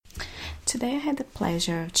Today I had the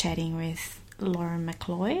pleasure of chatting with Lauren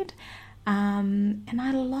McLeod, and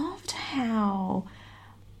I loved how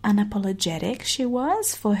unapologetic she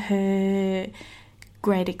was for her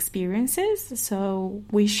great experiences. So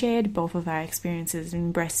we shared both of our experiences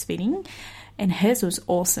in breastfeeding, and hers was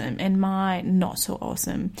awesome and mine not so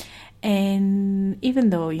awesome. And even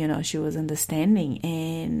though, you know, she was understanding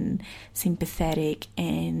and sympathetic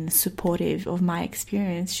and supportive of my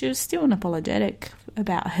experience, she was still unapologetic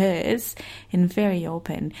about hers and very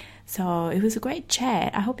open. So it was a great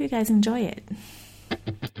chat. I hope you guys enjoy it.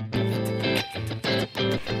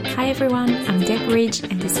 Hi everyone, I'm Deb Ridge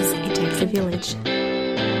and this is It Takes a Village.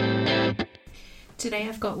 Today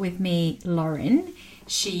I've got with me Lauren.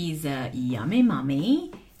 She's a yummy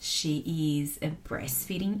mummy. She is a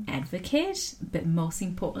breastfeeding advocate, but most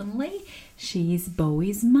importantly, she's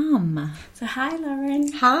Bowie's mum. So hi,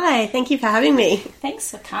 Lauren. Hi, thank you for having me. Thanks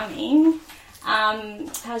for coming.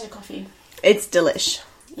 How's your coffee? It's delish.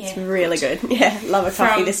 Yeah, it's really good. Yeah, love a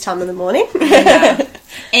coffee this time of the morning.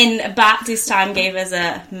 And Bart this time gave us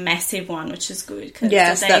a massive one, which is good.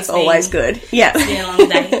 Yes, that's always good. Yeah. It's been a long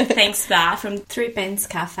day. Thanks, Bart, from Three Pence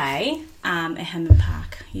Cafe at Hammond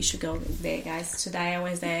Park. You should go there, guys. Today I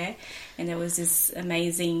was there, and there was this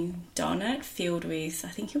amazing donut filled with, I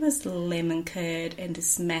think it was lemon curd and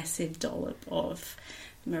this massive dollop of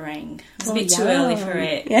meringue. It was a bit too early for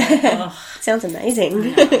it. Yeah. But, sounds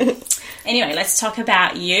amazing. Anyway, let's talk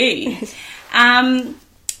about you.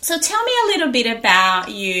 So tell me a little bit about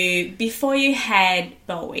you. Before you had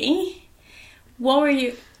Bowie, what were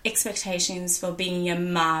your expectations for being a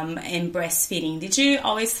mum and breastfeeding? Did you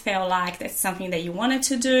always feel like that's something that you wanted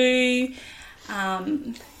to do?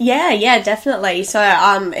 Yeah, definitely. So,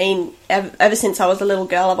 ever since I was a little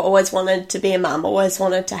girl, I've always wanted to be a mum, always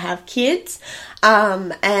wanted to have kids.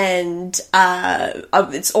 It's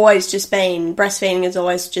always just been, breastfeeding has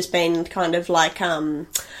always just been kind of like,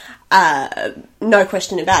 no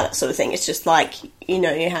question about it sort of thing. It's just like, you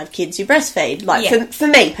know, you have kids, you breastfeed. Like, for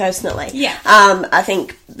me personally. Yeah. I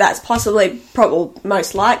think that's probably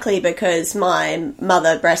most likely because my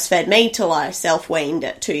mother breastfed me till I self-weaned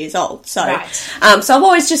at 2 years old. So, right. So I've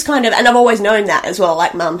always just kind of, and I've always known that as well.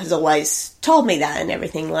 Like, Mum has always told me that and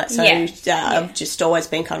everything. Like, so I've just always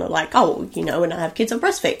been kind of like, oh, you know, when I have kids, I'll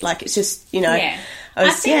breastfeed. Like, it's just, you know. Yeah.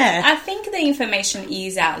 I think the information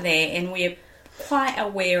is out there, and we're quite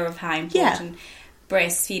aware of how important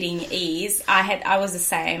breastfeeding is. I was the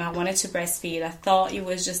same. I wanted to breastfeed. I thought it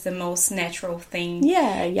was just the most natural thing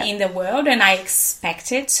in the world, and I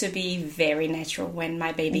expected to be very natural when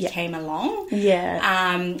my baby came along.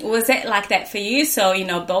 Was it like that for you? So, you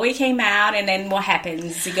know, Bowie came out, and then what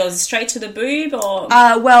happens? It goes straight to the boob, or?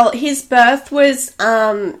 Well, his birth was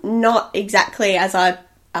not exactly as I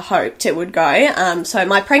hoped it would go. So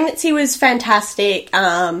my pregnancy was fantastic.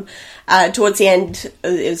 Towards the end,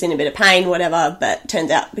 it was in a bit of pain, whatever, but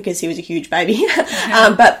turns out because he was a huge baby.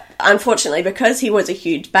 But unfortunately, because he was a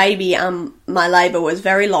huge baby, my labour was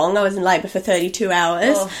very long. I was in labour for 32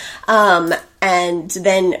 hours. And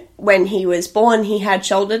then when he was born, he had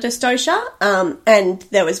shoulder dystocia, and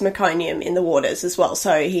there was meconium in the waters as well.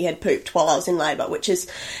 So he had pooped while I was in labour, which is...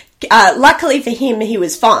 luckily for him, he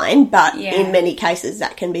was fine, but in many cases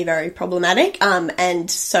that can be very problematic. And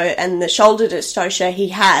the shoulder dystocia he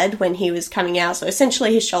had when he was coming out, so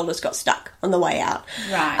essentially his shoulders got stuck on the way out.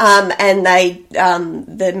 Right. And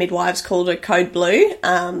the midwives called it code blue.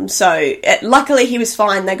 Luckily he was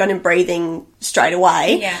fine. They got him breathing straight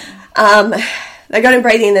away. Yeah. They got him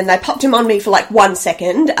breathing and then they popped him on me for like 1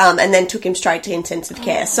 second and then took him straight to intensive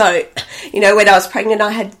care. So, you know, when I was pregnant,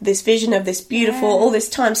 I had this vision of this beautiful, all this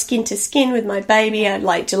time skin to skin with my baby. I had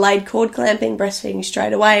like delayed cord clamping, breastfeeding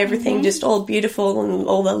straight away, everything just all beautiful and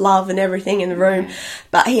all the love and everything in the room.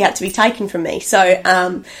 But he had to be taken from me. So,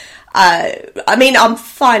 I mean, I'm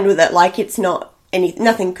fine with it. Like, it's not...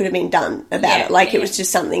 nothing could have been done about it. Like, it was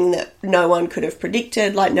just something that no one could have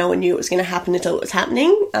predicted. Like, no one knew it was going to happen until it was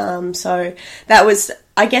happening. So that was,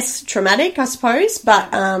 I guess, traumatic, I suppose.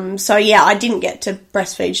 But, I didn't get to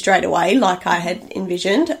breastfeed straight away like I had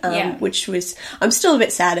envisioned, which was, I'm still a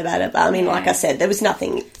bit sad about it. But, I mean, like I said, there was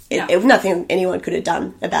nothing, it was nothing anyone could have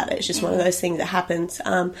done about it. It's just one of those things that happens.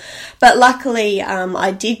 But luckily,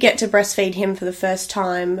 I did get to breastfeed him for the first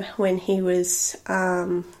time when he was...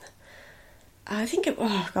 I think he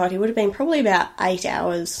would have been probably about 8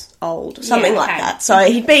 hours old, something like that. So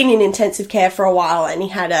he'd been in intensive care for a while, and he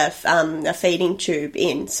had a feeding tube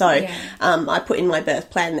in. So I put in my birth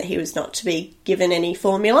plan that he was not to be given any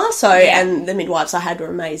formula. So and the midwives I had were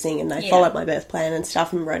amazing, and they followed my birth plan and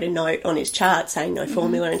stuff, and wrote a note on his chart saying no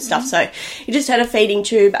formula and stuff. So he just had a feeding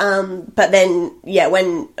tube. But then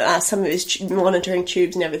when some of his monitoring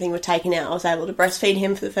tubes and everything were taken out, I was able to breastfeed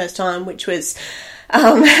him for the first time, which was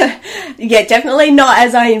definitely not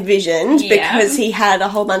as I envisioned, because he had a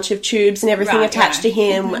whole bunch of tubes and everything attached to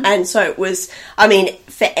him. And so it was, I mean,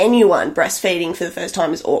 for anyone, breastfeeding for the first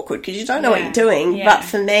time is awkward because you don't know what you're doing. But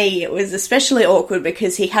for me, it was especially awkward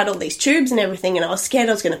because he had all these tubes and everything, and I was scared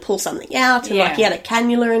I was going to pull something out, and like he had a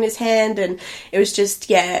cannula in his hand, and it was just,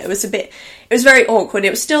 it was very awkward.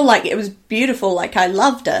 It was still like, it was beautiful, like I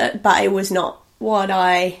loved it, but it was not what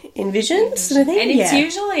I envisioned, sort of thing. And it's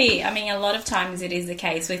usually, I mean, a lot of times it is the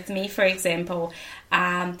case. With me, for example,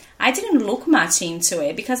 I didn't look much into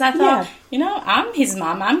it because I thought, I'm his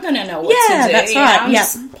mum, I'm going to know what to do. That's right.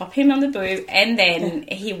 Just pop him on the boob, and then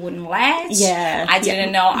he wouldn't latch. I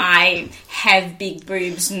didn't know I have big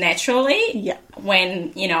boobs naturally.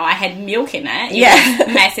 When, I had milk in it. It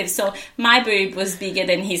was massive. So my boob was bigger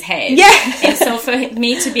than his head. And so for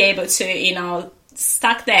me to be able to,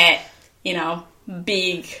 stuck that,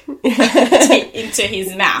 big into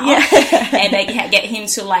his mouth and get him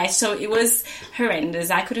to latch. So it was horrendous.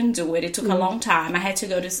 I couldn't do it. It took a long time. I had to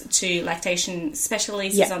go to lactation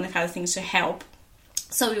specialists and other things to help.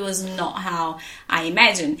 So it was not how I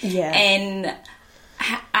imagined. And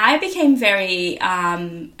I became very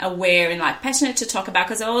aware and passionate to talk about,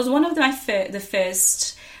 because I was one of the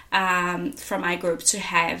first from my group to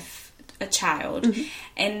have a child.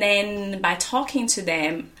 And then by talking to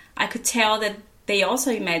them, I could tell that they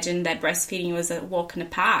also imagined that breastfeeding was a walk in the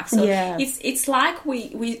park. So it's like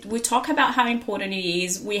we talk about how important it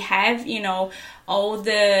is. We have, all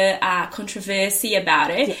the controversy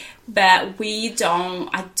about it, but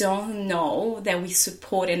I don't know that we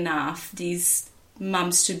support enough these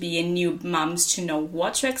mums to be, and new mums to know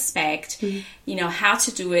what to expect, how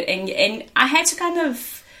to do it. And I had to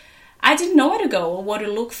I didn't know where to go or what to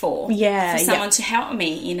look for someone to help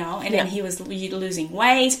me, and then he was losing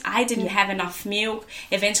weight. I didn't have enough milk.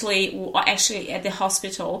 Eventually, actually at the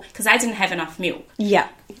hospital, because I didn't have enough milk.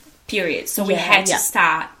 Period. So we had to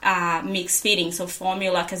start mixed feeding, so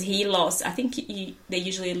formula, because he lost, I think they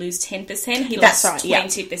usually lose 10%. He lost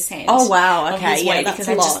 20%. Oh, wow. Okay. Of his weight, because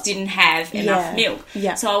I just didn't have enough milk.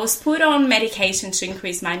 So I was put on medication to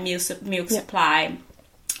increase my milk supply.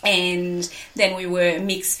 And then we were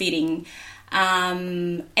mixed feeding,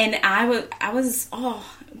 and I was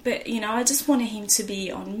but I just wanted him to be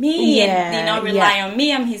on me and rely on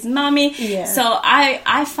me. I'm his mummy. So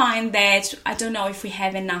I find that I don't know if we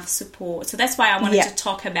have enough support. So that's why I wanted to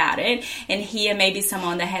talk about it and hear maybe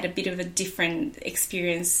someone that had a bit of a different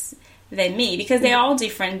experience than me, because they're all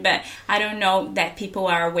different. But I don't know that people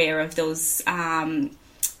are aware of those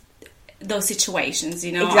situations,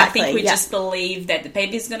 Exactly, I think we just believe that the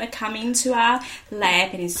baby is going to come into our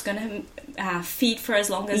lap and it's going to feed for as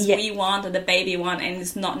long as we want or the baby want, and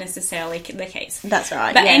it's not necessarily the case. That's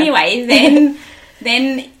right. But anyway,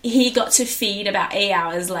 then he got to feed about 8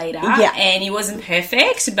 hours later, and he wasn't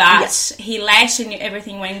perfect, but he latched and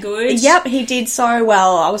everything went good. He did so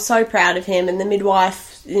well. I was so proud of him, and the midwife,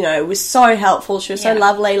 was so helpful. She was so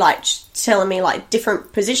lovely, telling me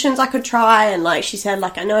different positions I could try, and she said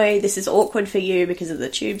I know this is awkward for you because of the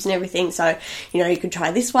tubes and everything, so you could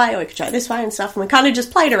try this way or you could try this way and stuff, and we kind of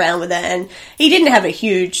just played around with it. And he didn't have a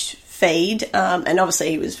huge feed, and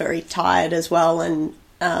obviously he was very tired as well, and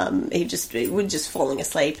he was just falling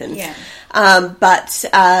asleep, and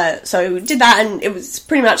so we did that, and it was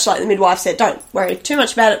pretty much like the midwife said, don't worry too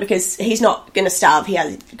much about it because he's not going to starve. He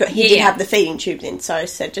did have the feeding tubes in, so I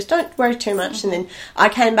said just don't worry too much. And then I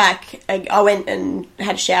came back, I went and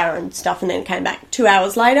had a shower and stuff, and then came back 2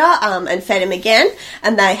 hours later and fed him again,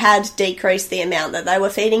 and they had decreased the amount that they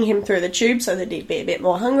were feeding him through the tube so that he'd be a bit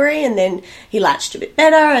more hungry, and then he latched a bit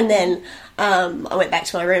better, and then I went back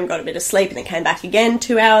to my room, got a bit of sleep, and then came back again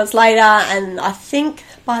 2 hours later, and I think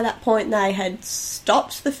by that point they had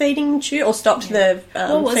stopped the feeding tube, or stopped the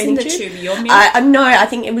feeding tube. Tube? Your milk? No, I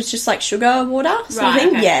think it was just sugar water sort of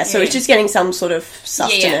thing. Okay. So it's just getting some sort of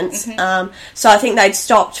sustenance. So I think they'd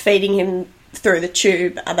stopped feeding him through the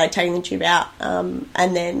tube, they'd taken the tube out,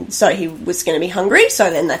 and then so he was going to be hungry, so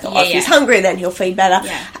then they thought, if he's hungry then he'll feed better,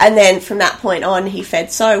 and then from that point on he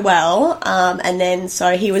fed so well, and then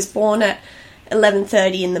so he was born at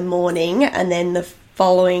 11:30 in the morning, and then the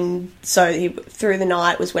through the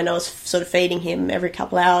night was when I was sort of feeding him every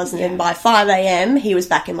couple of hours, and then by 5 a.m. he was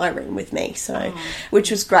back in my room with me,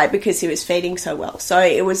 which was great because he was feeding so well. So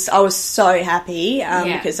I was so happy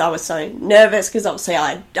because I was so nervous because obviously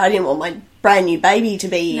I didn't want my brand new baby to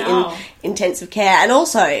be in intensive care, and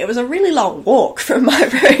also it was a really long walk from my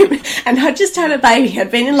room, and I just had a baby. I'd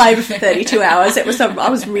been in labour for 32 hours. I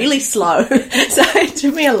was really slow, so it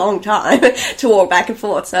took me a long time to walk back and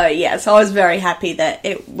forth. So I was very happy that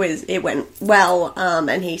it went well,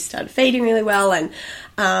 and he started feeding really well,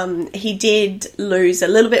 and he did lose a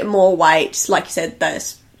little bit more weight. Like you said, they're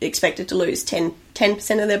expected to lose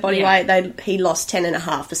 10% of their body weight. He lost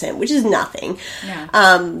 10.5%, which is nothing.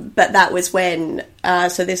 But that was when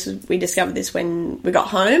we discovered this when we got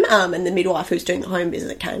home, and the midwife who was doing the home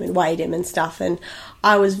visit came and weighed him and stuff, and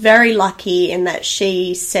I was very lucky in that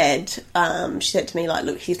she said to me, like,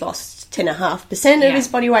 look, he's lost 10.5% of his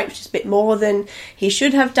body weight, which is a bit more than he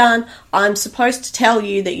should have done. I'm supposed to tell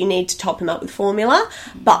you that you need to top him up with formula,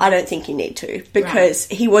 but I don't think you need to, because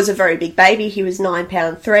he was a very big baby. He was 9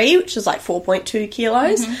 pound 3, which is like 4.2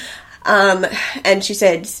 kilos. And she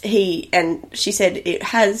said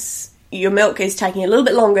your milk is taking a little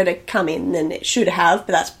bit longer to come in than it should have,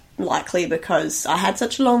 but that's likely because I had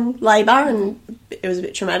such a long labour and it was a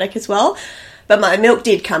bit traumatic as well. But my milk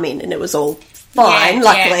did come in and it was all fine.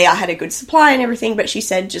 Luckily, I had a good supply and everything, but she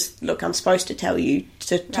said, just, look, I'm supposed to tell you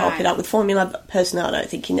to top it up with formula, but personally, I don't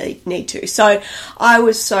think you need to. So I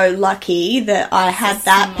was so lucky that I had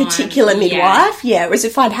that particular midwife. Whereas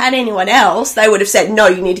if I'd had anyone else, they would have said, no,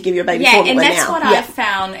 you need to give your baby formula now. And that's what I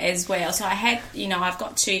found as well. So I had, I've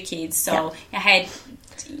got 2 kids, so I had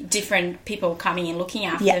different people coming and looking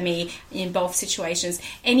after me in both situations,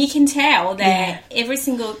 and you can tell that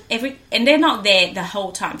and they're not there the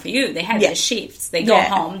whole time for you. They have their shifts, they go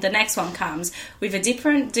home, the next one comes with a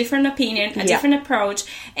different opinion, a different approach,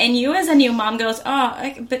 and you as a new mom goes,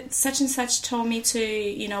 but such and such told me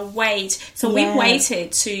to wait, so we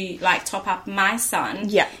waited to like top up my son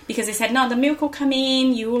because they said, no, the milk will come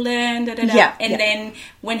in, you will learn, and then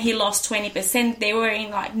when he lost 20%, they were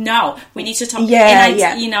in like, no, we need to top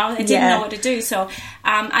I didn't know what to do. So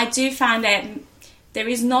I do find that there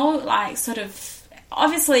is no like sort of,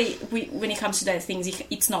 obviously when it comes to those things,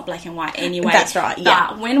 it's not black and white anyway. That's right.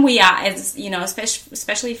 But when we are, as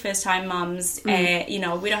especially first time mums, we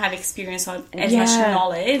don't have experience or as much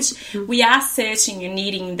knowledge. We are searching and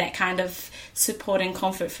needing that kind of support and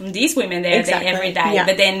comfort from these women there every day,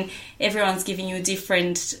 but then everyone's giving you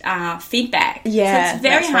different feedback. So it's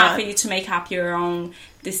very hard for you to make up your own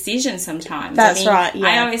decision sometimes.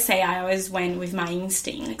 I always say I always went with my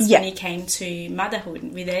instincts when it came to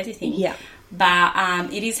motherhood with everything.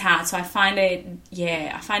 But it is hard, so I find it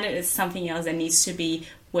as something else that needs to be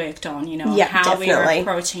worked on, how we are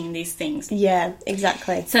approaching these things. Yeah,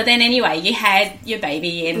 exactly. So then anyway, you had your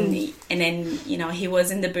baby and then, he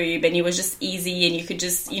was in the boob and it was just easy and you could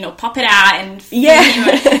just, pop it out and feed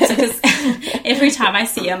him. So because every time I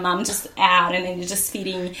see a mum just out and then you're just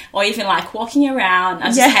feeding or even like walking around,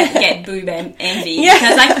 I just had to get boob envy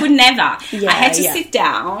because I could never. I had to sit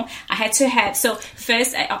down. I had to have, so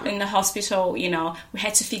first up in the hospital, we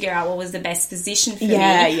had to figure out what was the best position for me.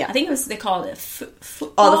 I think it was, they call it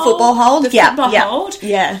the football hold? The football hold.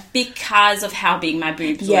 Because of how big my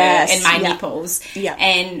boobs were and my nipples.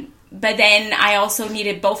 But then I also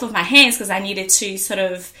needed both of my hands because I needed to sort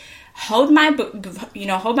of hold my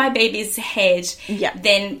baby's head,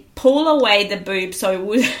 then pull away the boob so it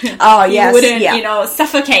would, you wouldn't,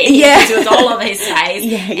 suffocate because it was all over his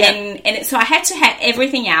face. And so I had to have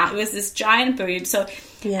everything out. It was this giant boob. So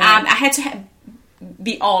I had to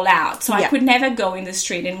be all out, so I could never go in the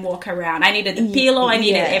street and walk around. I needed the pillow, I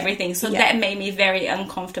needed everything, so that made me very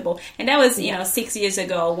uncomfortable. And that was 6 years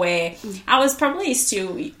ago, where I was probably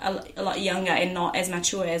still a lot younger and not as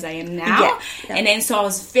mature as I am now. And then so I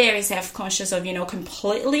was very self-conscious of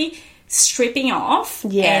completely stripping off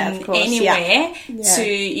and anywhere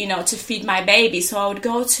to feed my baby. So I would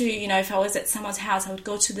go to, if I was at someone's house, I would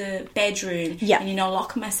go to the bedroom and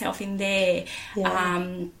lock myself in there.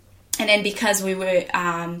 And then because we were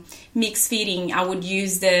mixed feeding, I would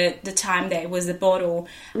use the time that was the bottle.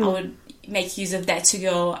 I would make use of that to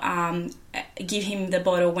go give him the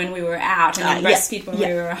bottle when we were out and then breastfeed when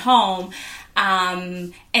we were home.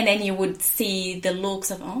 And then you would see the looks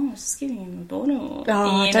of, I was just giving him a bottle.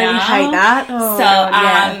 Oh, don't you hate that? Oh, so,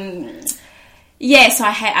 so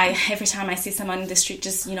I every time I see someone in the street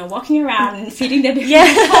just, walking around and feeding them.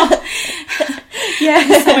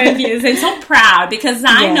 I'm so envious and so proud because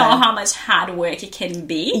I know how much hard work it can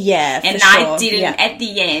be. Yeah, and I didn't at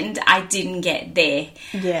the end. I didn't get there.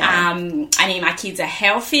 Yeah. I mean, my kids are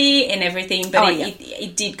healthy and everything, but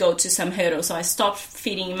it did go to some hurdles. So I stopped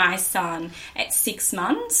feeding my son at 6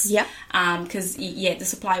 months. Yeah. Because the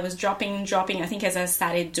supply was dropping. I think as I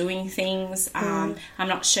started doing things, I'm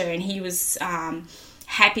not sure, and he was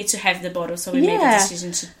happy to have the bottle, so we made the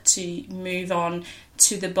decision to move on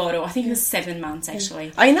to the bottle. I think it was 7 months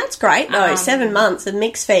actually. I mean, that's great though. 7 months of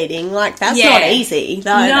mixed feeding, like that's not easy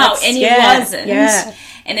though. No, and it wasn't. Yeah.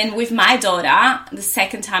 And then with my daughter, the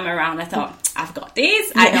second time around, I thought, I've got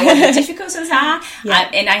this. I know what the difficulties are.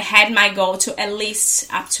 And I had my goal to at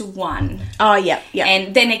least up to 1. Oh, yeah.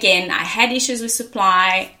 And then again, I had issues with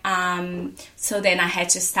supply. So then I had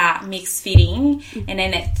to start mixed feeding. And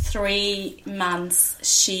then at 3 months,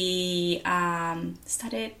 she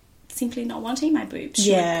started simply not wanting my boobs.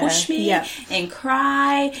 She would push me and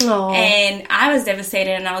cry. Aww. And I was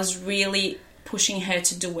devastated, and I was really pushing her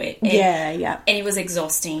to do it. And, and it was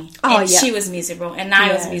exhausting. And she was miserable, and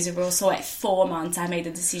I was miserable. So at 4 months, I made the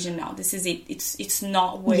decision, no, this is it. It's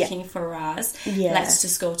not working for us. Let's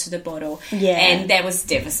just go to the bottle. And that was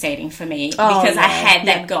devastating for me because I had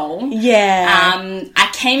that goal. I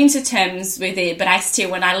came into terms with it, but I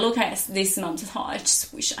still, when I look at this month, I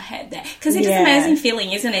just wish I had that. Because it's an amazing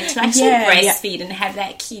feeling, isn't it? To actually breastfeed and have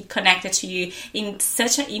that kid connected to you in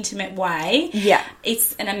such an intimate way.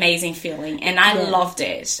 It's an amazing feeling. And I loved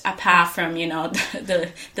it, apart from, you know,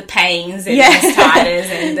 the pains and the mastitis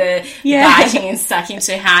and the biting and sucking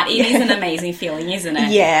too hard. It is an amazing feeling, isn't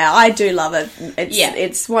it? Yeah, I do love it.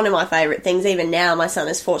 It's one of my favourite things. Even now, my son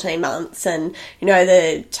is 14 months, and, you know,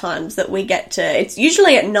 the times that we get to... It's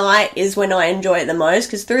usually at night is when I enjoy it the most,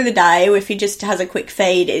 because through the day, if he just has a quick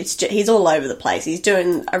feed, he's all over the place. He's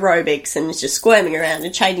doing aerobics and he's just squirming around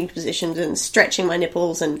and changing positions and stretching my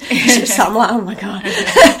nipples, and so I'm like, oh my God.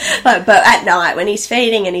 But at night, when he's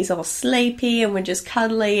feeding and he's all sleepy and we're just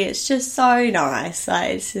cuddly, it's just so nice.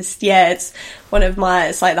 Like, it's just, it's one of my,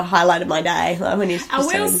 it's like the highlight of my day. Like when he's I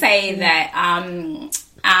will say that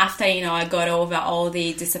after, you know, I got over all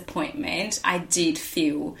the disappointment, I did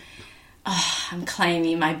feel... I'm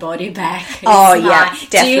claiming my body back. Definitely.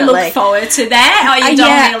 Do you look forward to that? Or you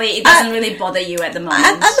don't really, it doesn't really bother you at the moment?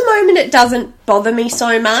 At the moment, it doesn't bother me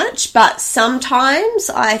so much, but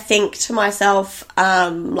sometimes I think to myself,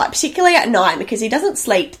 like particularly at night, because he doesn't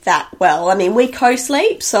sleep that well. I mean, we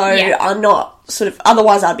co-sleep, so I'm not sort of,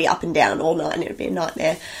 otherwise I'd be up and down all night and it would be a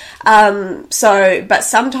nightmare. But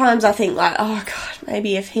sometimes I think like, oh God,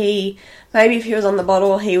 maybe if he was on the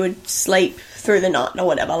bottle, he would sleep through the night or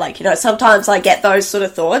whatever. Like, you know, sometimes I get those sort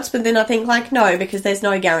of thoughts, but then I think like, no, because there's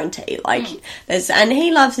no guarantee. Like and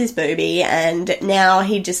he loves his booby, and now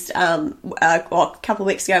he just, a couple of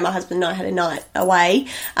weeks ago, my husband and I had a night away,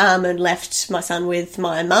 and left my son with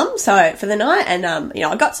my mum, so for the night, and, you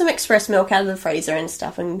know, I got some express milk out of the freezer and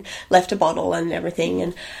stuff and left a bottle and everything,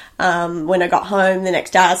 and, when I got home the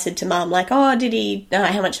next day, I said to mum, like, oh, did he,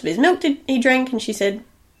 how much of his milk did he drink? And she said,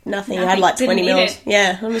 Nothing. I had like 20 mils.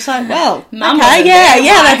 Yeah. I'm just like, well, Mum okay,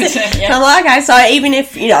 that's it. Yeah. I'm like, okay, so even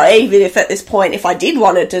if at this point, if I did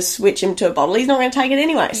wanted to switch him to a bottle, he's not going to take it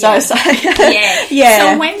anyway. So So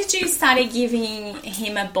when did you start giving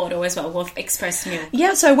him a bottle as well of express milk?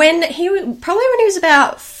 Yeah, so when he was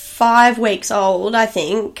about 5 weeks old, I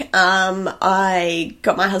think, I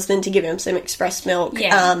got my husband to give him some express milk,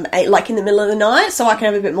 like in the middle of the night, so I could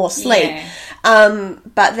have a bit more sleep. Yeah.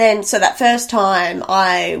 But then, so that first time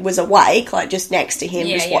I was awake, like just next to him,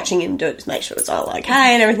 watching him do it, just make sure it's all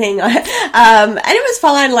okay and everything. And it was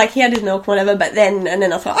fine, like he had his milk, whatever, but then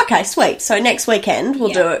I thought, okay, sweet. So next weekend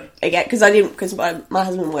we'll do it again, because my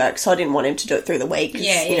husband works, so I didn't want him to do it through the week, because,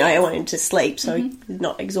 I want him to sleep, so he's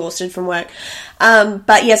not exhausted from work.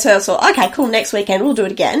 But yeah, so I thought, okay, cool, next weekend we'll do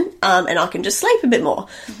it again, and I can just sleep a bit more.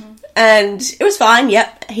 And it was fine,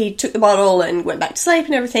 he took the bottle and went back to sleep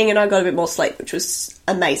and everything, and I got a bit more sleep, which was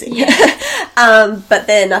amazing. But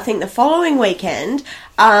then I think the following weekend,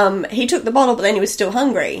 he took the bottle, but then he was still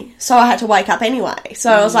hungry, so I had to wake up anyway.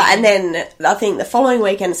 So I was like, and then I think the following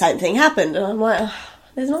weekend the same thing happened, and I'm like,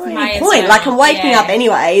 there's not really a point. Like, I'm waking up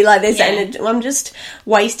anyway. Like, and I'm just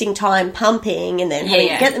wasting time pumping, and then having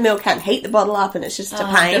to get the milk out and heat the bottle up, and it's just a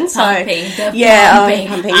pain. Pumping.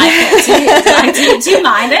 Pumping. Do you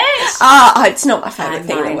mind it? It's not my favourite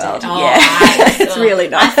thing in the world. It's really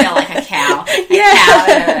not. I felt like a cow.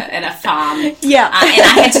 Cow in a farm. And I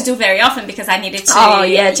had to do very often because I needed to.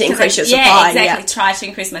 To increase your supply. Try to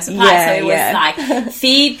increase my supply. So it was like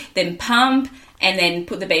feed, then pump, and then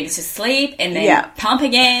put the baby to sleep, and then pump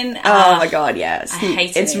again. Oh my God, yes. I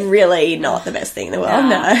hate it's really not the best thing in the world,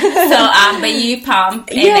 no. So, but you pump,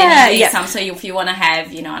 and then you do some, so if you want to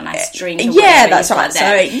have, a nice drink. Yeah, that's right. So,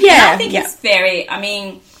 yeah. And I think it's very,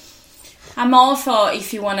 I'm all for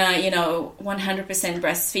if you want to, 100%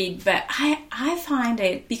 breastfeed, but I find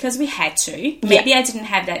it, because we had to, maybe I didn't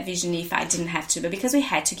have that vision if I didn't have to, but because we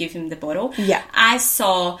had to give him the bottle, I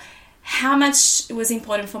saw how much it was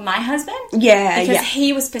important for my husband. Because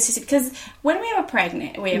he was persistent. Because when we are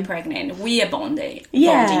pregnant, we are bonding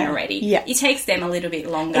already. It takes them a little bit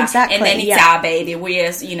longer. Exactly. And then it's our baby.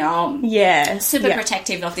 We're, super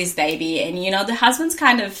protective of this baby. And, the husbands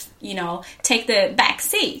kind of, take the back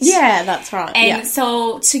seat. Yeah, that's right. And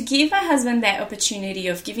so to give my husband that opportunity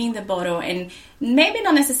of giving the bottle, and maybe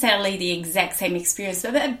not necessarily the exact same experience,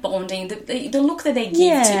 but that bonding, the look that they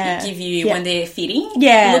give you when they're feeding,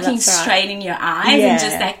 looking straight in your eyes, and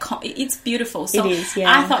just that, it's beautiful. So it is,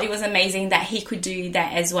 I thought it was amazing that he could do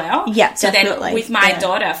that as well. Yeah, so definitely. Then with my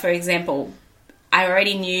daughter, for example, I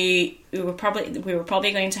already knew we were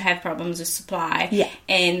probably going to have problems with supply. Yeah.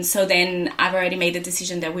 And so then I've already made the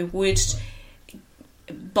decision that we would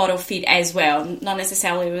bottle feed as well, not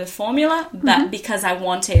necessarily with a formula, but because I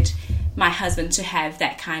wanted my husband to have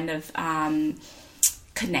that kind of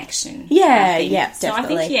connection. Yeah, so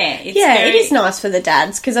definitely. I think, it is nice for the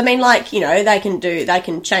dads, because they can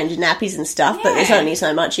change nappies and stuff, but there's only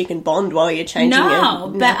so much you can bond while you're changing your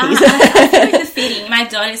nappies. But I feel with the feeding, my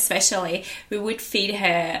daughter especially, we would feed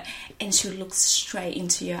her, and she would look straight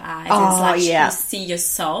into your eyes. It's like she would see your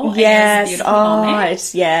soul. Yes. It's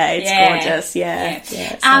gorgeous.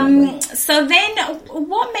 So then,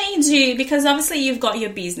 what made you? Because obviously you've got your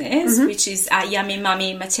business, which is Yummy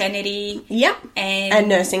Mummy Maternity. And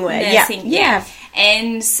nursing wear.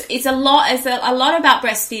 And it's a lot. It's a lot about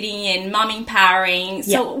breastfeeding and mum empowering.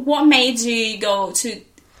 So, what made you go to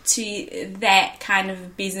that kind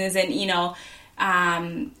of business and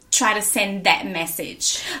try to send that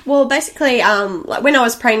message? Well, basically, like when I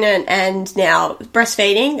was pregnant and now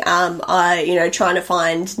breastfeeding, I, trying to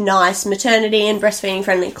find nice maternity and breastfeeding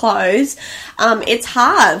friendly clothes, it's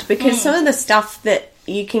hard because some of the stuff that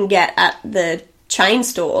you can get at the chain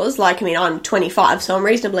stores, I'm 25, so I'm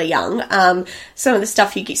reasonably young. Some of the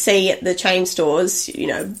stuff you see at the chain stores,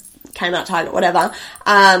 Kmart, Target, whatever,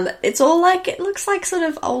 it's all it looks like sort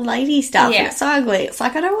of old lady stuff, and it's so ugly. It's I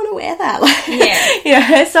don't want to wear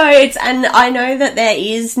that. So and I know that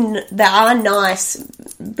there are nice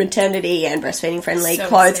maternity and breastfeeding friendly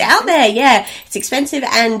clothes out there. It's expensive,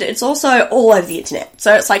 and it's also all over the internet.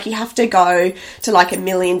 So it's you have to go to a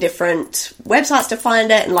million different websites to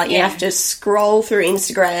find it, and you have to scroll through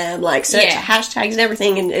Instagram, search hashtags and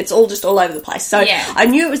everything, and it's all just all over the place. So I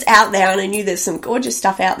knew it was out there, and I knew there's some gorgeous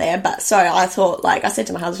stuff out there. But so I thought, I said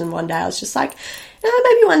to my husband one day, I was just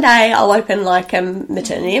maybe one day I'll open a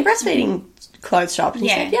maternity and breastfeeding clothes shop. And he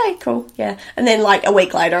said, yeah, cool, yeah. And then a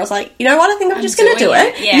week later, I was like, you know what? I think I'm just going to do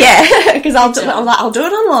it. Because I'll do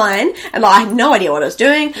it online. And I had no idea what I was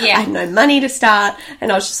doing. I had no money to start,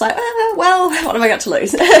 and I was just well, what have I got to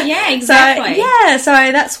lose? Yeah, exactly. So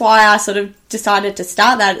that's why I sort of decided to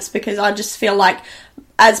start that. It's because I just feel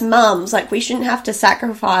as mums, we shouldn't have to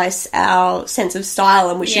sacrifice our sense of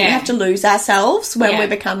style, and we shouldn't have to lose ourselves when we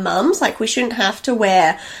become mums. We shouldn't have to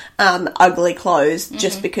wear ugly clothes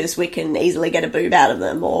just because we can easily get a boob out of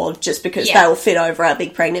them, or just because they will fit over our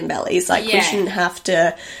big pregnant bellies. We shouldn't have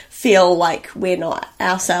to feel like we're not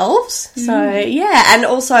ourselves. So, and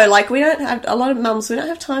also, we don't have, a lot of mums, we don't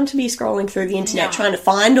have time to be scrolling through the internet trying to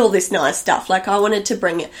find all this nice stuff. I wanted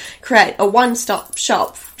to create a one-stop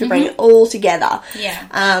shop to bring it all together.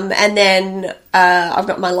 And then I've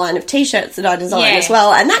got my line of t-shirts that I design as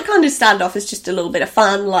well, and that kind of started off as just a little bit of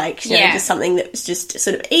fun, just something that was just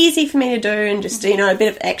sort of easy for me to do, and just a bit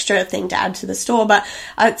of extra thing to add to the store. But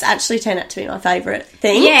it's actually turned out to be my favourite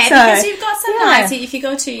thing. Because you've got some nice, if you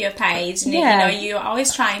go to your page, and you're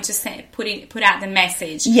always trying to put out the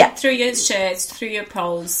message through your shirts, through your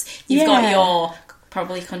posts. You've got your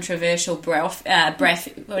probably controversial breath. What do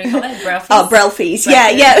you call that? Breathies? Oh, breathies.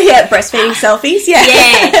 Breastfeeding selfies. So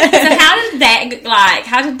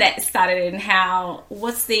how did that started, and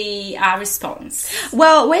what's the response?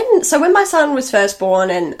 Well, when my son was first born,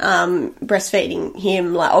 and breastfeeding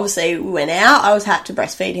him, obviously we went out. I had to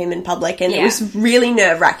breastfeed him in public, and it was really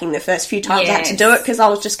nerve-wracking the first few times I had to do it, because I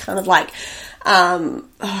was just kind of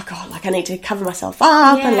oh God, I need to cover myself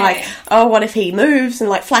up, and what if he moves,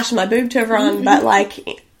 and flashing my boob to everyone, but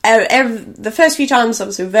the first few times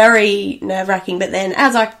obviously very nerve-wracking, but then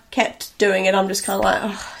as I kept doing it, I'm just kind of like,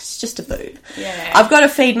 oh, it's just a boob. Yeah. I've got to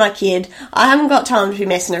feed my kid. I haven't got time to be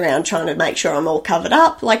messing around trying to make sure I'm all covered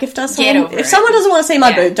up. Like, if someone doesn't want to see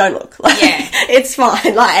my boob, don't look. Like, it's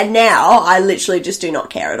fine. Like, and now I literally just do not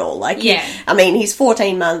care at all. Like, I mean, he's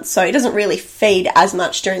 14 months, so he doesn't really feed as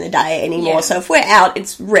much during the day anymore. Yeah. So if we're out,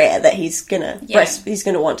 it's rare that he's gonna he's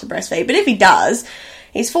gonna want to breastfeed. But if he does,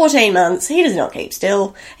 he's 14 months, he does not keep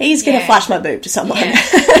still. He's going to flash my boob to someone. Yeah.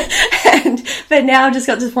 But now I've just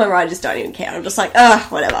got to the point where I just don't even care. I'm just like,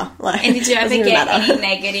 whatever. Like, and did you ever get any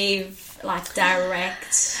negative, like,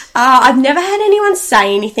 direct? I've never had anyone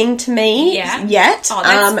say anything to me yet. Oh,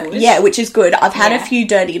 that's good. Yeah, which is good. I've had a few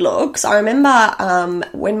dirty looks. I remember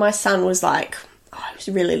when my son was like,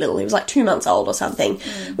 he was really little. He was like 2 months old or something.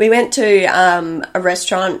 We went to a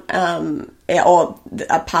restaurant or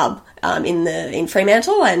a pub in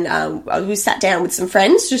Fremantle, and we sat down with some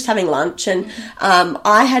friends just having lunch, and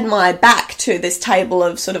I had my back to this table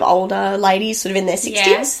of sort of older ladies, sort of in their 60s.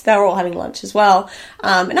 Yeah. They were all having lunch as well,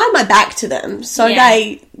 and I had my back to them, so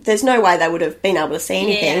there's no way they would have been able to see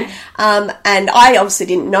anything. Yeah. And I obviously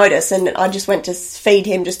didn't notice, and I just went to feed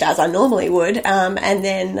him just as I normally would, and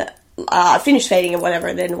then I finished feeding and whatever,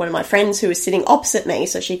 and then one of my friends who was sitting opposite me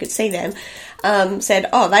so she could see them said,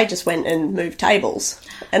 oh, they just went and moved tables,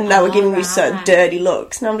 and they were giving me so dirty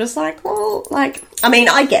looks, and I'm just like, well, like, I mean,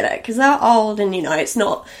 I get it, because they're old, and, you know, it's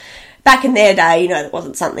not, back in their day, you know, it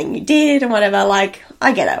wasn't something you did and whatever, like,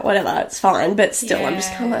 I get it, whatever, it's fine, but still, I'm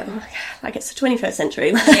just kind of like, it's the 21st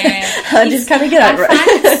century, I just kind of get over it. I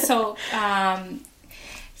find it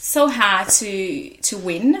so hard to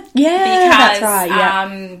win. Yeah, because, that's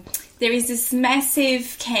right, there is this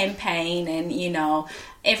massive campaign, and, you know,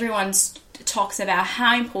 everyone talks about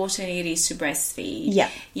how important it is to breastfeed. Yeah.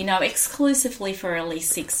 You know, exclusively for at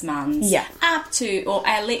least 6 months. Yeah. Up to, or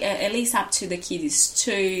at least up to the kid is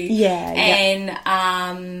 2. Yeah.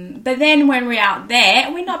 And, but then when we're out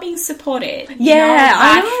there, we're not being supported. Yeah,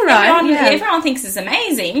 I know, right? Everyone thinks it's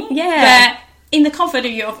amazing. Yeah. But in the comfort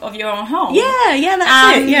of your own home. Yeah,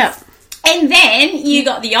 that's it, yeah. And then you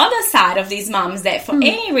got the other side of these mums that for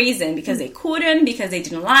any reason, because they couldn't, because they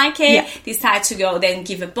didn't like it, decide to go then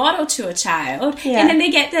give a bottle to a child, and then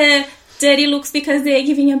they get the dirty looks because they're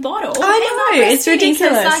giving a bottle. I know, it's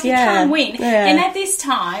ridiculous. So it's like you can't win. Yeah. And at this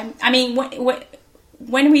time, I mean,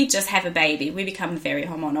 when we just have a baby, we become very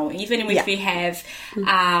hormonal. Even if we have,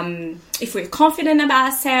 if we're confident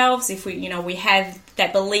about ourselves, if we have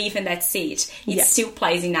that belief and that's it still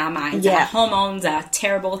plays in our minds. Our hormones are a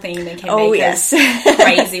terrible thing that can make us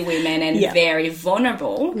crazy women and very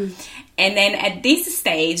vulnerable. And then at this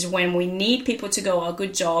stage, when we need people to go, oh,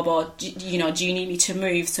 good job, or, you know, do you need me to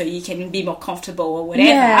move so you can be more comfortable or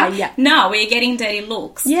whatever? No, we're getting dirty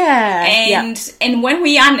looks. And when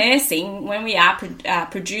we are nursing, when we are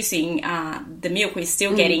producing the milk, we're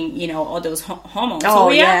still getting, you know, all those hormones.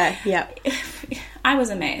 I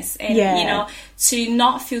was a mess. And, you know, to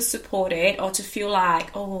not feel supported or to feel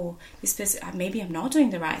like, oh, this person, maybe I'm not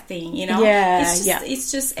doing the right thing, you know?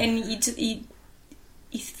 It's just, and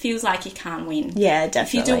it feels like you can't win. Yeah,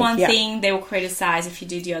 definitely. If you do one thing, they will criticize. If you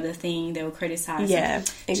do the other thing, they will criticize. Yeah,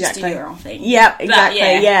 exactly. Just do your own thing. Yeah, exactly.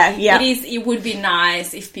 But, It would be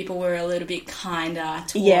nice if people were a little bit kinder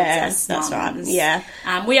towards us. That's right. Yeah.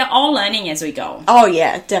 We are all learning as we go. Oh,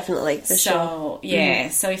 yeah, definitely. For sure.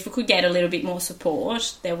 So if we could get a little bit more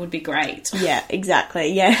support, that would be great. Yeah,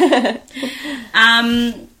 exactly. Yeah.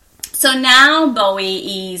 So now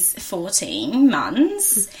Bowie is 14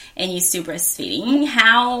 months and you're still breastfeeding.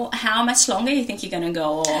 How much longer do you think you're going to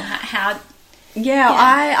go? Or how?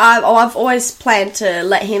 I've always planned to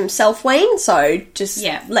let him self-wean, so just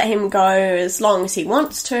let him go as long as he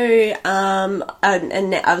wants to. And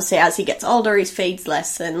obviously as he gets older, he feeds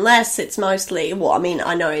less and less. It's mostly, well, I mean,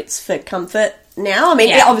 I know it's for comfort now. I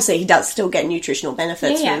mean, obviously he does still get nutritional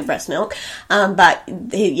benefits from the breast milk, but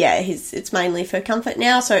it's mainly for comfort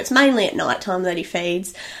now, so it's mainly at night time that he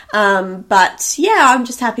feeds. But I'm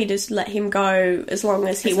just happy to let him go as long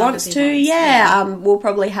as he wants to. We'll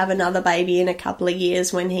probably have another baby in a couple of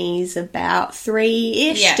years when he's about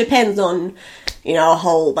 3-ish. Depends on, you know, a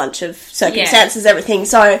whole bunch of circumstances, everything.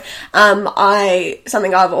 So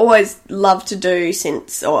something I've always loved to do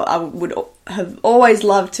since, or I would have always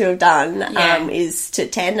loved to have done is to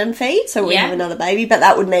tandem feed, so we have another baby, but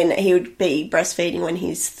that would mean that he would be breastfeeding when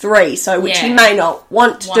he's 3, so which he may not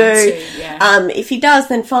want to do. If he does,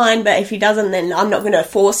 then fine, but if he doesn't, then I'm not going to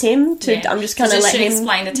force him to. I'm just going to let him.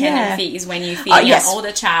 Explain the tandem feed is when you feed an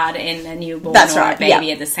older child and a newborn or a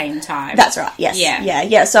baby at the same time. That's right. Yes.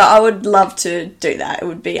 Yeah. So I would love to do that. It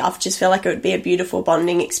would be. I just feel like it would be a beautiful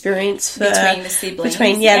bonding experience between the siblings.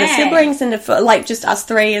 The siblings, and like just us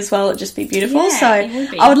 3 as well. It'd just be beautiful. So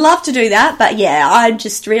I would love to do that, but I'm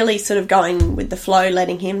just really sort of going with the flow,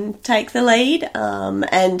 letting him take the lead.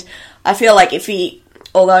 And I feel like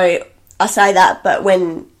although I say that, but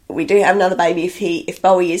when we do have another baby, if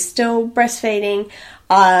Bowie is still breastfeeding,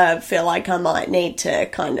 I feel like I might need to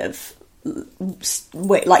kind of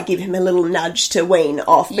like give him a little nudge to wean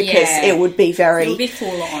off, because it would be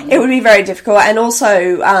full on. It would be very difficult. And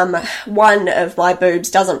also one of my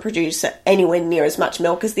boobs doesn't produce anywhere near as much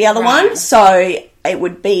milk as the other one, so it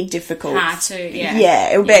would be difficult.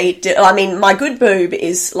 It would be. I mean, my good boob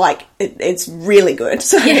is like it's really good,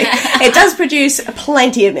 so it does produce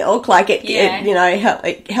plenty of milk. Like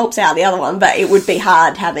it helps out the other one, but it would be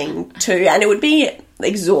hard having 2, and it would be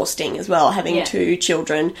exhausting as well, having 2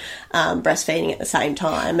 children breastfeeding at the same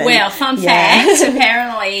time. And, fun fact,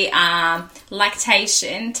 apparently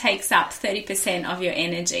lactation takes up 30% of your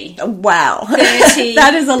energy. Wow. 30%.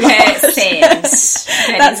 That is a lot.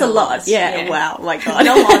 That's a lot. Yeah. Wow. Oh my God.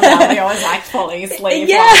 No wonder we always like falling asleep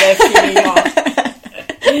while they're feeding off.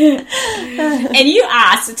 And you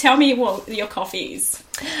asked, tell me what your coffee is.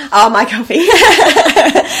 Oh, my coffee.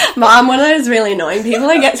 I'm one of those really annoying people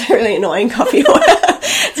who gets a really annoying coffee order.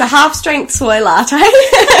 It's a half-strength soy latte.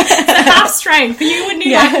 It's a half-strength. You would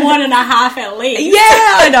need like 1.5 at least. Yeah,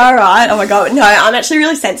 I know, right? Oh, my God. No, I'm actually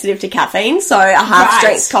really sensitive to caffeine, so a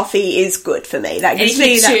half-strength coffee is good for me. That gives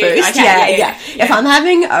me that boost. Okay, If I'm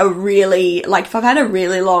having if I've had a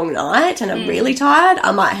really long night and I'm really tired,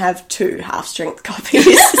 I might have 2 half-strength coffees.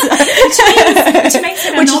 which makes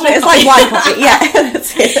it a normal it's coffee. like one coffee,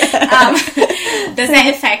 that's it. Does that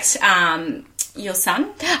affect your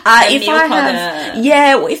son?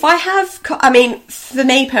 For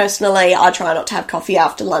me personally, I try not to have coffee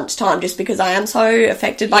after lunchtime just because I am so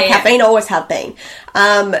affected by caffeine, always have been.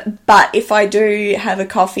 But if I do have a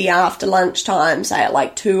coffee after lunchtime, say at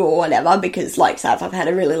like 2 or whatever, because like say if I've had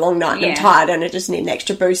a really long night and I'm tired and I just need an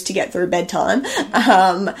extra boost to get through bedtime,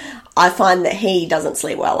 I find that he doesn't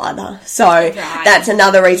sleep well either. So that's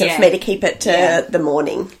another reason for me to keep it to the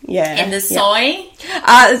morning. Yeah. And the soy?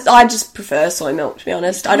 I just prefer soy milk, to be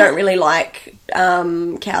honest. I don't really like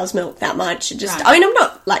cow's milk that much. I mean, I'm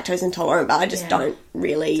not lactose intolerant, but I just don't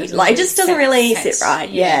really it just doesn't really sit right.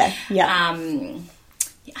 Yeah. I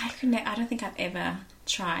don't think I've ever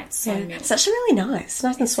tried soy milk. It's actually really nice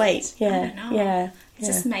and sweet. Yeah. It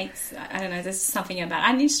just makes, I don't know, there's something about it.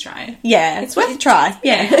 I need to try it. Yeah, it's worth a try.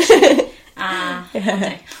 Yeah. One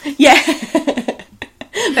day. Yeah.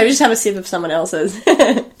 Maybe just have a sip of someone else's.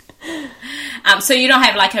 So you don't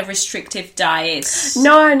have like a restrictive diet?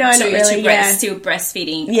 No, not really. Still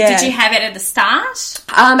breastfeeding. Yeah. Did you have it at the start?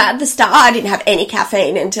 At the start, I didn't have any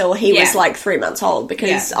caffeine until he was like 3 months old,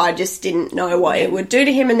 because I just didn't know what it would do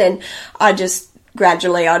to him, and then I just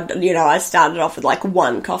gradually, I started off with like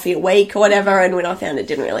 1 coffee a week or whatever, and when I found it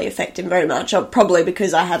didn't really affect him very much, probably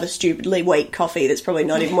because I have a stupidly weak coffee that's probably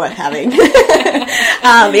not even worth having.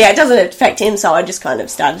 It doesn't affect him, so I just kind of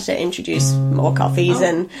started to introduce more coffees,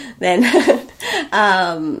 and then,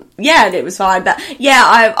 it was fine. But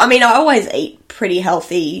I always eat pretty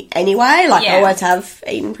healthy anyway. I always have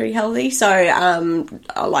eaten pretty healthy, so I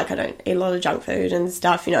don't eat a lot of junk food and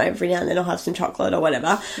stuff. Every now and then I'll have some chocolate or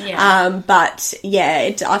whatever.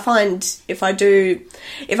 I find if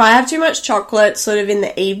I have too much chocolate sort of in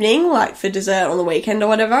the evening, like for dessert on the weekend or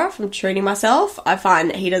whatever, if I'm treating myself, I find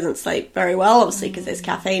that he doesn't sleep very well, obviously because there's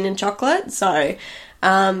caffeine in chocolate. So you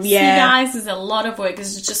guys, there's a lot of work.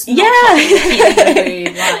 It's just not the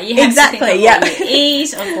food. Like, you have to think of what you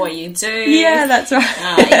eat or what you do. Yeah, that's right.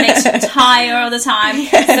 It makes you tired all the time.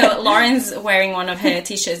 So Lauren's wearing one of her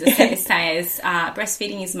t-shirts that says,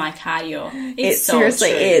 breastfeeding is my cardio. It so seriously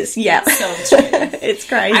true. Is. Yeah. It's so true. It's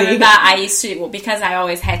crazy. I remember I used to, because I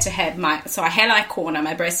always had to have my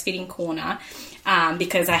breastfeeding corner,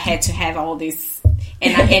 because I had to have all this.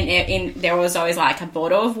 And there was always like a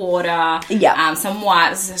bottle of water, some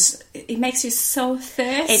wipes. It makes you so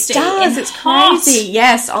thirsty. It does. It's crazy.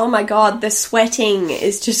 Yes. Oh my God. The sweating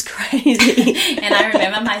is just crazy. And I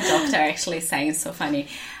remember my doctor actually saying, it's so funny.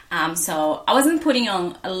 So I wasn't putting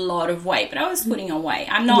on a lot of weight, but I was putting on weight.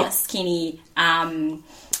 I'm not skinny.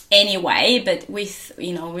 anyway, but with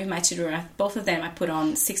my children, both of them, I put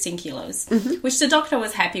on 16 kilos, which the doctor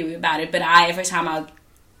was happy about it. But every time I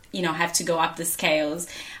have to go up the scales,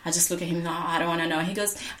 I just look at him and go, I don't want to know. He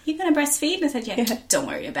goes, are you going to breastfeed? And I said, yeah, don't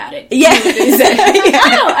worry about it. Yeah.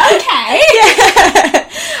 Oh, okay. Yeah.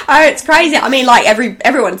 Oh, it's crazy. I mean, like,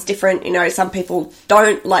 everyone's different. Some people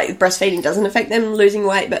don't, like, breastfeeding doesn't affect them losing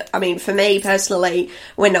weight. But, I mean, for me personally,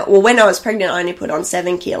 when I was pregnant, I only put on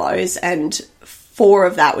 7 kilos, and 4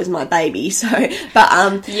 of that was my baby. So, but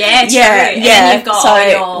true. And then you've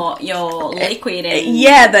got your liquid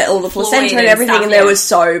and all the placenta and everything, stuff, and there was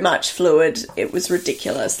so much fluid. It was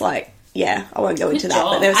ridiculous. Like, I won't go into that.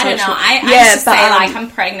 But there was I don't know. I used to say, like,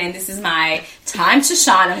 I'm pregnant. This is my time to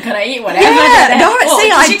shine. I'm gonna eat whatever.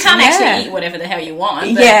 Yeah, you can't actually eat whatever the hell you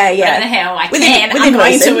want. But whatever the hell I can, I'm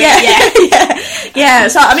going to eat. Yeah.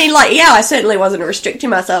 So I mean, like, I certainly wasn't restricting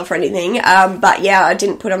myself or anything. But I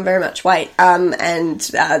didn't put on very much weight.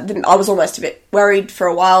 And I was almost a bit worried for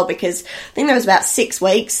a while, because I think there was about 6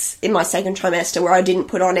 weeks in my second trimester where I didn't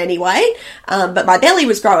put on any weight. But my belly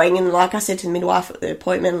was growing, and like I said to the midwife at the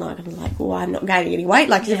appointment, like, I'm like, well, I'm not gaining any weight.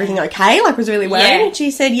 Like, is everything okay? Like, I was really worried. Yeah. And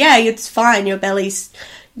she said, yeah, it's fine. Your belly's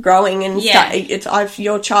growing, and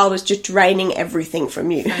your child is just draining everything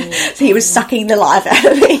from you. So he was sucking the life out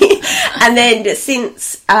of me. And then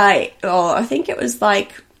since I think it was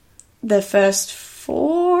like the first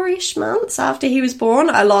 4-ish months after he was born,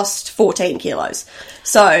 I lost 14 kilos.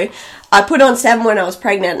 So I put on 7 when I was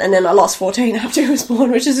pregnant, and then I lost 14 after he was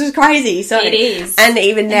born, which is just crazy. So it is. And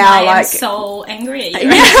even now, and I am so angry at you.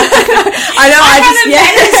 I know. I haven't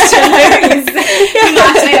managed to lose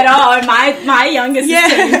much at all. My youngest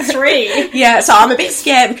is turning 3. Yeah, so I'm a bit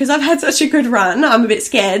scared, because I've had such a good run. I'm a bit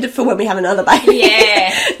scared for when we have another baby.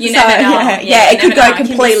 Yeah, you never know. Yeah, it could go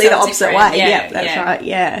completely the opposite way. Yeah, that's right.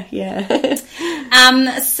 Yeah.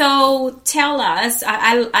 So tell us.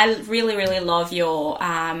 I really, really love your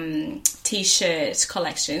t-shirt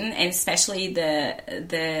collection, and especially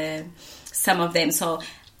the some of them. So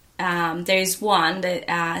there's one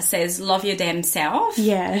that says "Love Your Damn Self."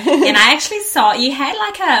 Yeah, and I actually saw you had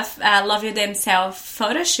like a "Love Your Damn Self"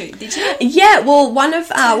 photo shoot. Did you? Yeah. Well, one of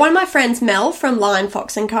my friends, Mel from Lion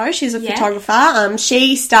Fox & Co. She's a photographer.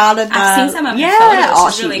 She started. I've seen some of her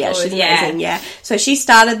photos. She's really good. She's amazing. Yeah. So she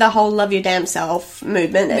started the whole "Love Your Damn Self"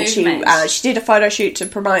 movement, and she did a photo shoot to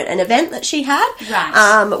promote an event that she had,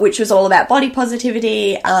 right. Which was all about body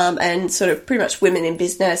positivity, and sort of pretty much women in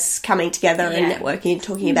business coming together and networking and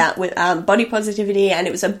talking about with body positivity. And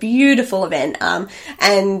it was a beautiful event.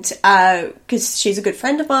 And because she's a good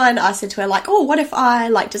friend of mine, I said to her, like, oh, what if I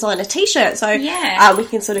like design a t-shirt? So we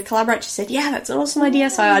can sort of collaborate. She said, yeah, that's an awesome idea.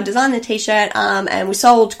 So I designed the t-shirt, and we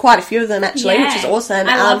sold quite a few of them actually, which is awesome.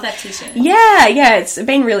 I love that t-shirt. Yeah, it's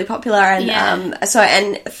been really popular,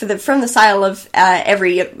 and from the sale of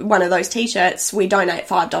every one of those t-shirts, we donate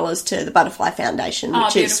 $5 to the Butterfly Foundation,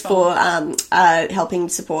 which is for helping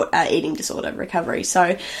support eating disorder recovery.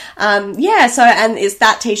 So and it's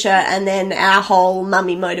that t-shirt, and then our whole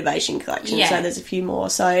mummy motivation collection. So there's a few more.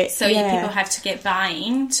 So people have to get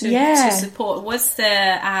buying to support. What's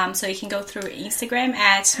the so you can go through Instagram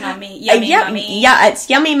at Mummy Yummy Mummy. Yeah, it's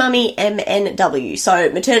Yummy Mummy MNW. So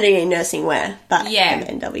maternity and nursing wear, but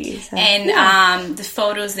MNW. So, and the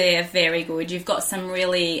photos there are very good. You've got some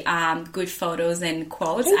really good photos and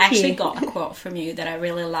quotes. I actually got a quote from you that I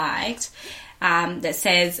really liked. That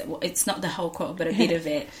says, it's not the whole quote, but a bit of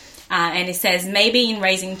it. And it says, maybe in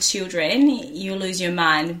raising children, you lose your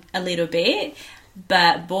mind a little bit,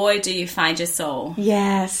 but boy, do you find your soul.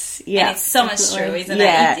 Yes. Yeah. And it's so much true, isn't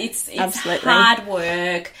it? It's hard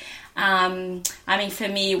work. I mean, for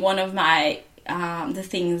me, one of my, the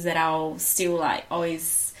things that I'll still like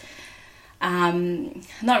always,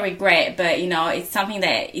 not regret, but it's something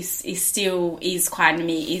that is still is quite to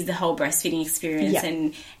me, is the whole breastfeeding experience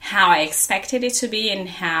and how I expected it to be and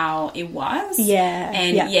how it was.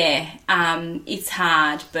 It's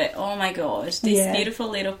hard, but oh my gosh, these beautiful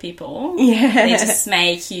little people, they just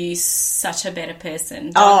make you such a better person,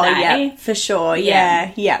 don't they? Yeah, for sure.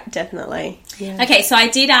 Yeah, definitely. Yeah. Okay, so I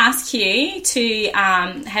did ask you to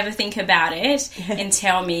have a think about it and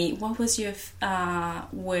tell me, what was your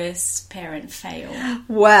worst parent fail?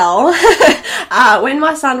 Well, when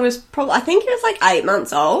my son was I think he was like 8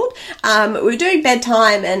 months old, we were doing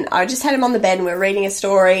bedtime, and I just had him on the bed and we were reading a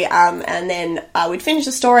story, and then we'd finish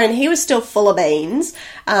the story and he was still full of beans.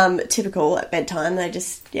 Typical at bedtime. They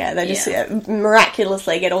just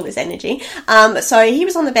miraculously get all this energy. So he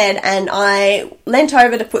was on the bed, and I leant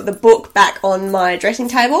over to put the book back on my dressing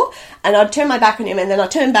table, and I'd turn my back on him, and then I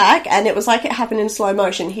turned back, and it was like it happened in slow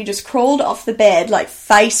motion. He just crawled off the bed, like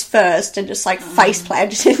face first, and just like face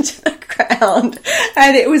planted into the background,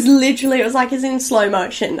 and it was like it's in slow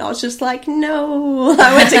motion. I was just like, no,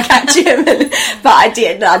 I went to catch him, but I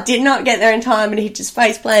did not get there in time, and he just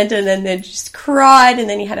face planted and then just cried, and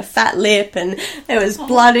then he had a fat lip and there was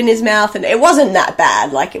blood in his mouth, and it wasn't that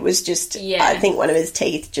bad, like it was just, I think one of his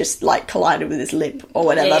teeth just like collided with his lip or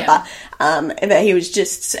whatever, but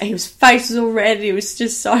his face was all red, he was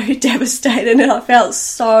just so devastated, and I felt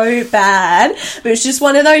so bad. But it was just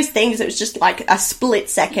one of those things that was just like a split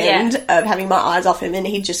second of having my eyes off him, and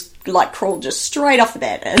he just like crawled just straight off the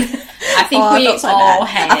bed. And I think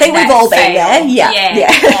we've all been there.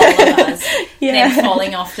 Yeah. All of us. Them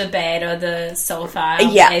falling off the bed or the sofa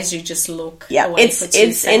as you just look away for 2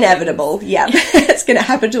 it's seconds. Inevitable. It's going to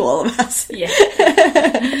happen to all of us.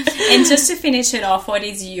 And just to finish it off, what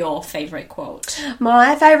is your favourite quote?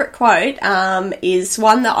 My favourite quote is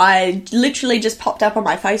one that I literally just popped up on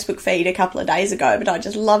my Facebook feed a couple of days ago, but I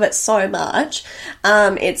just love it so much.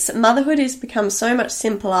 It's motherhood has become so much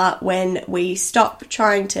simpler when we stop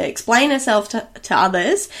trying to explain ourselves to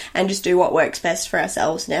others and just do what works best for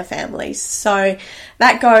ourselves and our families. So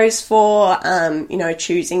that goes for,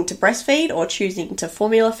 choosing to breastfeed or choosing to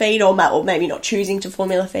formula feed, or maybe not choosing to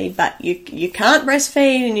formula feed, but you can't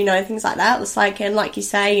breastfeed, and, things like that. It's like, and like you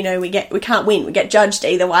say, we can't win. We get judged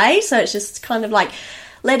either way. So it's just kind of like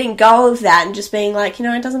letting go of that and just being like,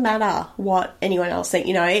 it doesn't matter what anyone else thinks,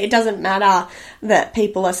 it doesn't matter that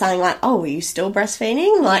people are saying like, oh, are you still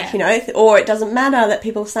breastfeeding? Like, or it doesn't matter that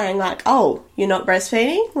people are saying like, oh, you're not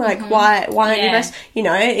breastfeeding? Like, why aren't you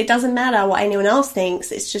breastfeeding? It doesn't matter what anyone else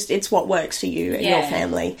thinks. It's what works for you and your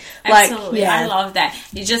family. Absolutely. I love that.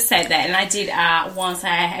 You just said that. And I did, once I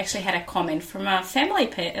actually had a comment from a family,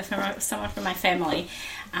 from someone from my family,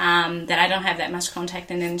 that I don't have that much contact,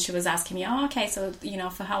 and then she was asking me, oh, okay, so,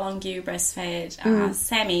 for how long do you breastfed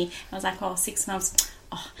Sammy? I was like, 6 months.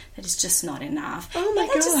 Oh, that is just not enough. Oh my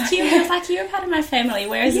God. That's just cute. I was like, you're part of my family.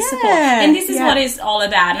 Where is the support? And this is what it's all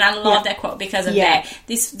about. And I love that quote because of that.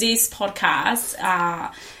 This podcast,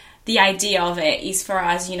 the idea of it is for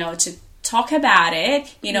us, to talk about it,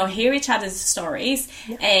 hear each other's stories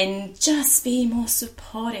and just be more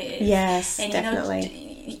supportive. Yes, and, definitely.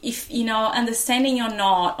 If, understanding or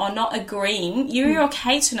not agreeing, you're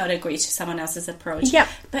okay to not agree to someone else's approach. Yep.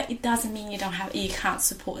 But it doesn't mean you can't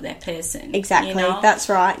support that person. Exactly. That's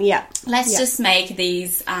right. Yeah. Let's just make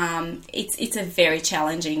these, it's a very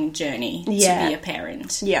challenging journey to be a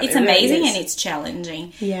parent. Yeah. It's amazing really and it's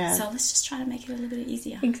challenging. Yeah. So let's just try to make it a little bit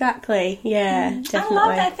easier. Exactly. Yeah, definitely. I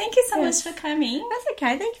love that. Thank you so much for coming. That's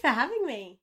okay. Thank you for having me.